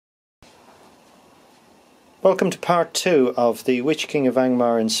Welcome to part 2 of the Witch King of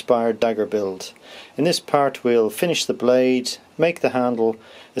Angmar inspired dagger build. In this part we'll finish the blade, make the handle,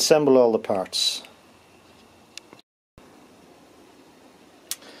 assemble all the parts.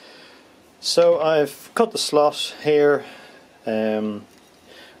 So I've cut the slot here and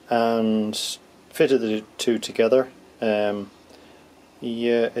fitted the two together.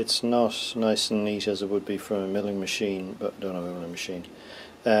 Yeah, it's not nice and neat as it would be from a milling machine, but I don't have a milling machine.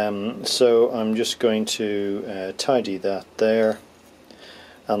 So I'm just going to tidy that there,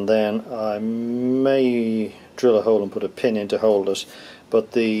 and then I may drill a hole and put a pin in to hold it,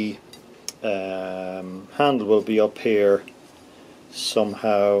 but the handle will be up here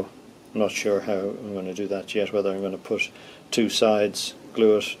somehow. I'm not sure how I'm going to do that yet, whether I'm going to put two sides,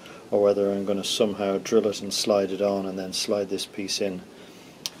 glue it, or whether I'm going to somehow drill it and slide it on and then slide this piece in.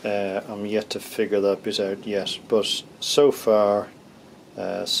 I'm yet to figure that bit out yet, but so far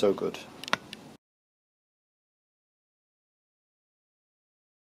so good.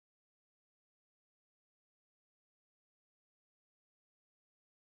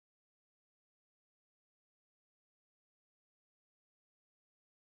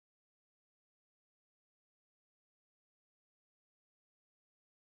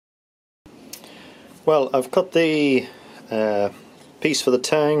 Well, I've cut the piece for the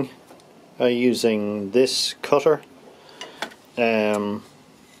tang using this cutter.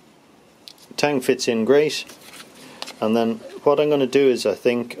 Tang fits in great, and then what I'm going to do is I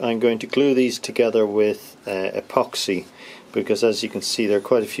think I'm going to glue these together with epoxy, because as you can see there are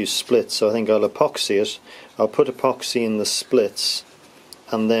quite a few splits, so I think I'll epoxy it. I'll put epoxy in the splits,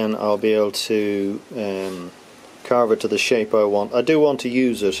 and then I'll be able to carve it to the shape I want. I do want to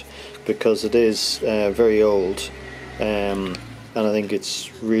use it because it is very old, and I think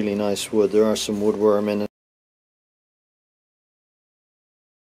it's really nice wood. There are some woodworm in it.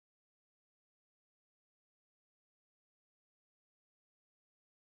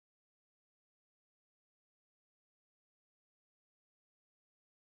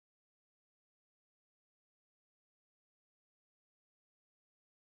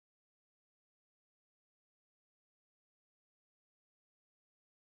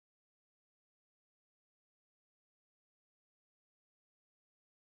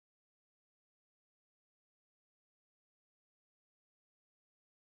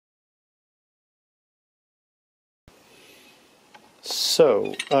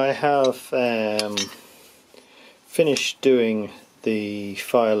 So I have finished doing the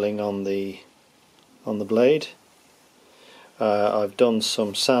filing on the blade. I've done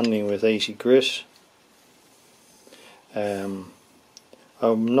some sanding with 80 grit. I'm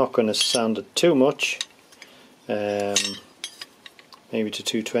not going to sand it too much, maybe to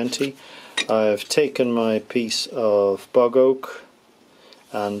 220. I've taken my piece of bog oak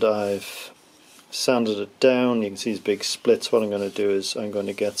and I've sanded it down. You can see these big splits. What I'm going to do is I'm going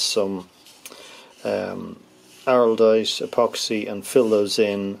to get some araldite epoxy and fill those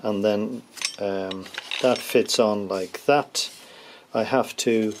in, and then that fits on like that. I have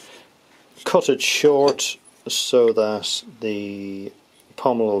to cut it short so that the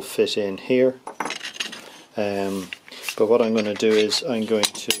pommel will fit in here, but what I'm going to do is I'm going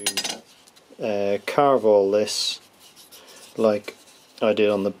to carve all this like I did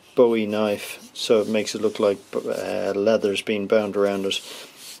on the Bowie knife, so it makes it look like leather's been bound around it.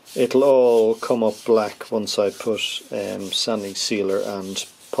 It'll all come up black once I put sanding sealer and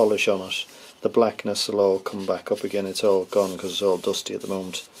polish on it. The blackness will all come back up again. It's all gone because it's all dusty at the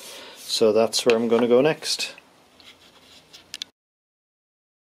moment. So that's where I'm going to go next.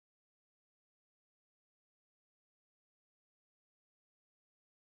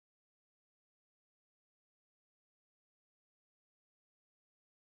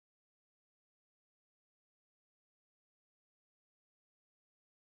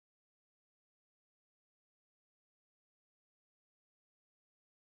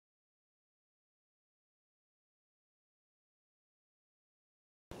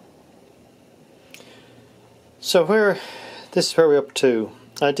 So this is where we're up to.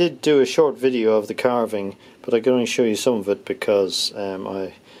 I did do a short video of the carving, but I can only show you some of it because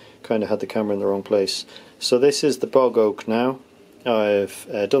I kind of had the camera in the wrong place. So this is the bog oak now. I've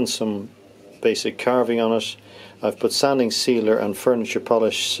done some basic carving on it. I've put sanding sealer and furniture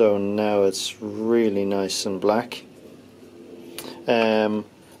polish, so now it's really nice and black.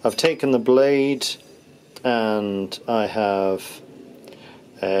 I've taken the blade and I have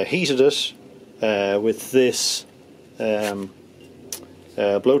heated it with this blowtorch,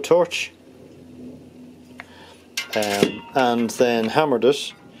 and then hammered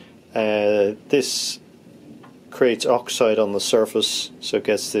it. This creates oxide on the surface, so it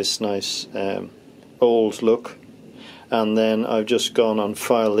gets this nice old look, and then I've just gone on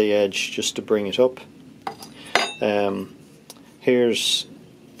file the edge just to bring it up. Here's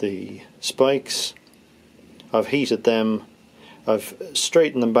the spikes. I've heated them. I've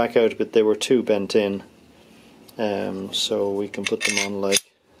straightened them back out a bit, they were too bent in, so we can put them on like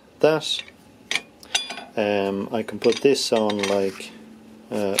that. I can put this on like,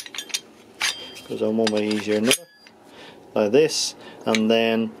 because I'm one way easier than another, like this, and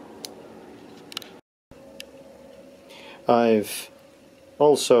then I've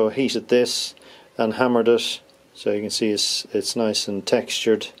also heated this and hammered it, so you can see it's nice and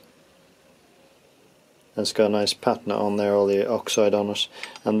textured. It's got a nice patina on there, all the oxide on it,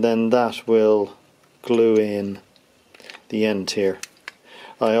 and then that will glue in the end here.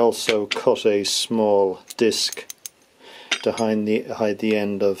 I also cut a small disc to hide the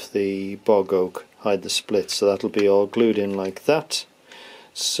end of the bog oak, hide the split, so that'll be all glued in like that.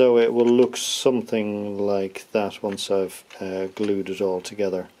 So it will look something like that once I've glued it all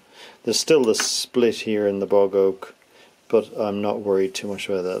together. There's still the split here in the bog oak, but I'm not worried too much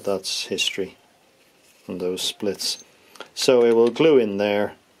about that. That's history, and those splits. So it will glue in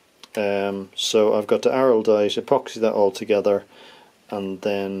there. So I've got to aril dye it, epoxy that all together, and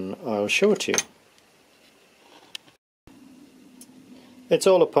then I'll show it to you. It's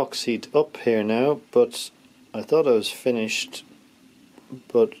all epoxied up here now, but I thought I was finished,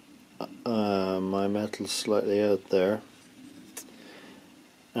 but my metal's slightly out there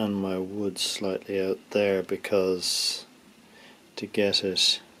and my wood's slightly out there, because to get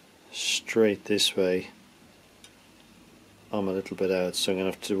it straight this way I'm a little bit out, so I'm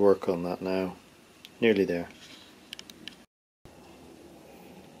going to have to work on that now. Nearly there.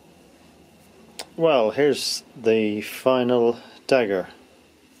 Well, here's the final dagger.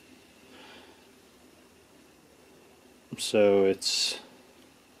 So it's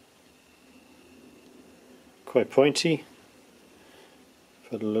quite pointy.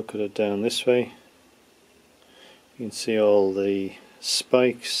 If I look at it down this way, you can see all the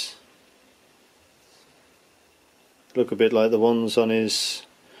spikes. Look a bit like the ones on his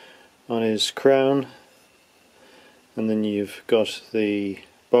crown. And then you've got the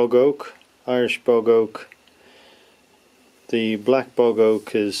bog oak, Irish bog oak. The black bog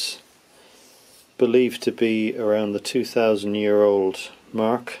oak is believed to be around the 2,000-year-old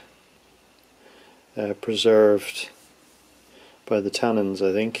mark, preserved by the tannins,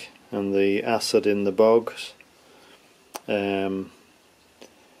 I think, and the acid in the bogs. I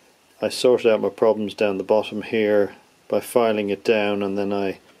sorted out my problems down the bottom here by filing it down, and then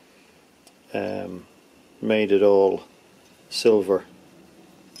I made it all silver.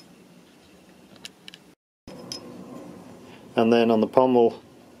 And then on the pommel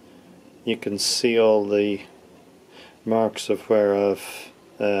you can see all the marks of where I've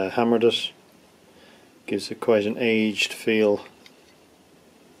hammered it. Gives it quite an aged feel.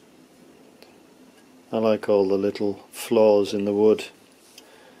 I like all the little flaws in the wood,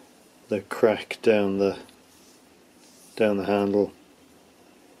 the crack down the handle.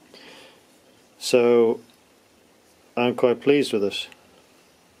 So I'm quite pleased with it.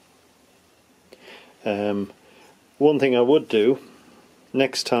 One thing I would do,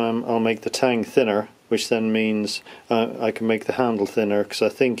 next time I'll make the tang thinner, which then means I can make the handle thinner, because I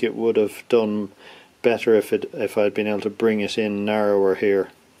think it would have done better if I'd been able to bring it in narrower here.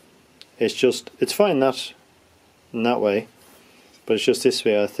 It's fine in that way, but it's just this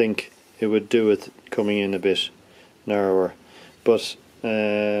way I think it would do with coming in a bit narrower. But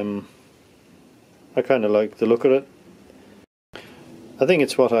I kind of like the look of it. I think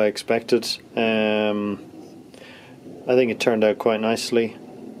it's what I expected. I think it turned out quite nicely,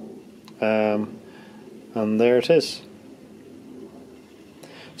 and there it is.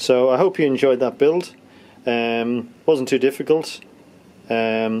 So I hope you enjoyed that build. Wasn't too difficult,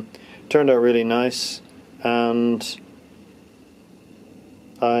 turned out really nice, and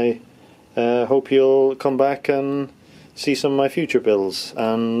I hope you'll come back and see some of my future builds,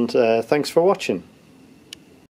 and thanks for watching.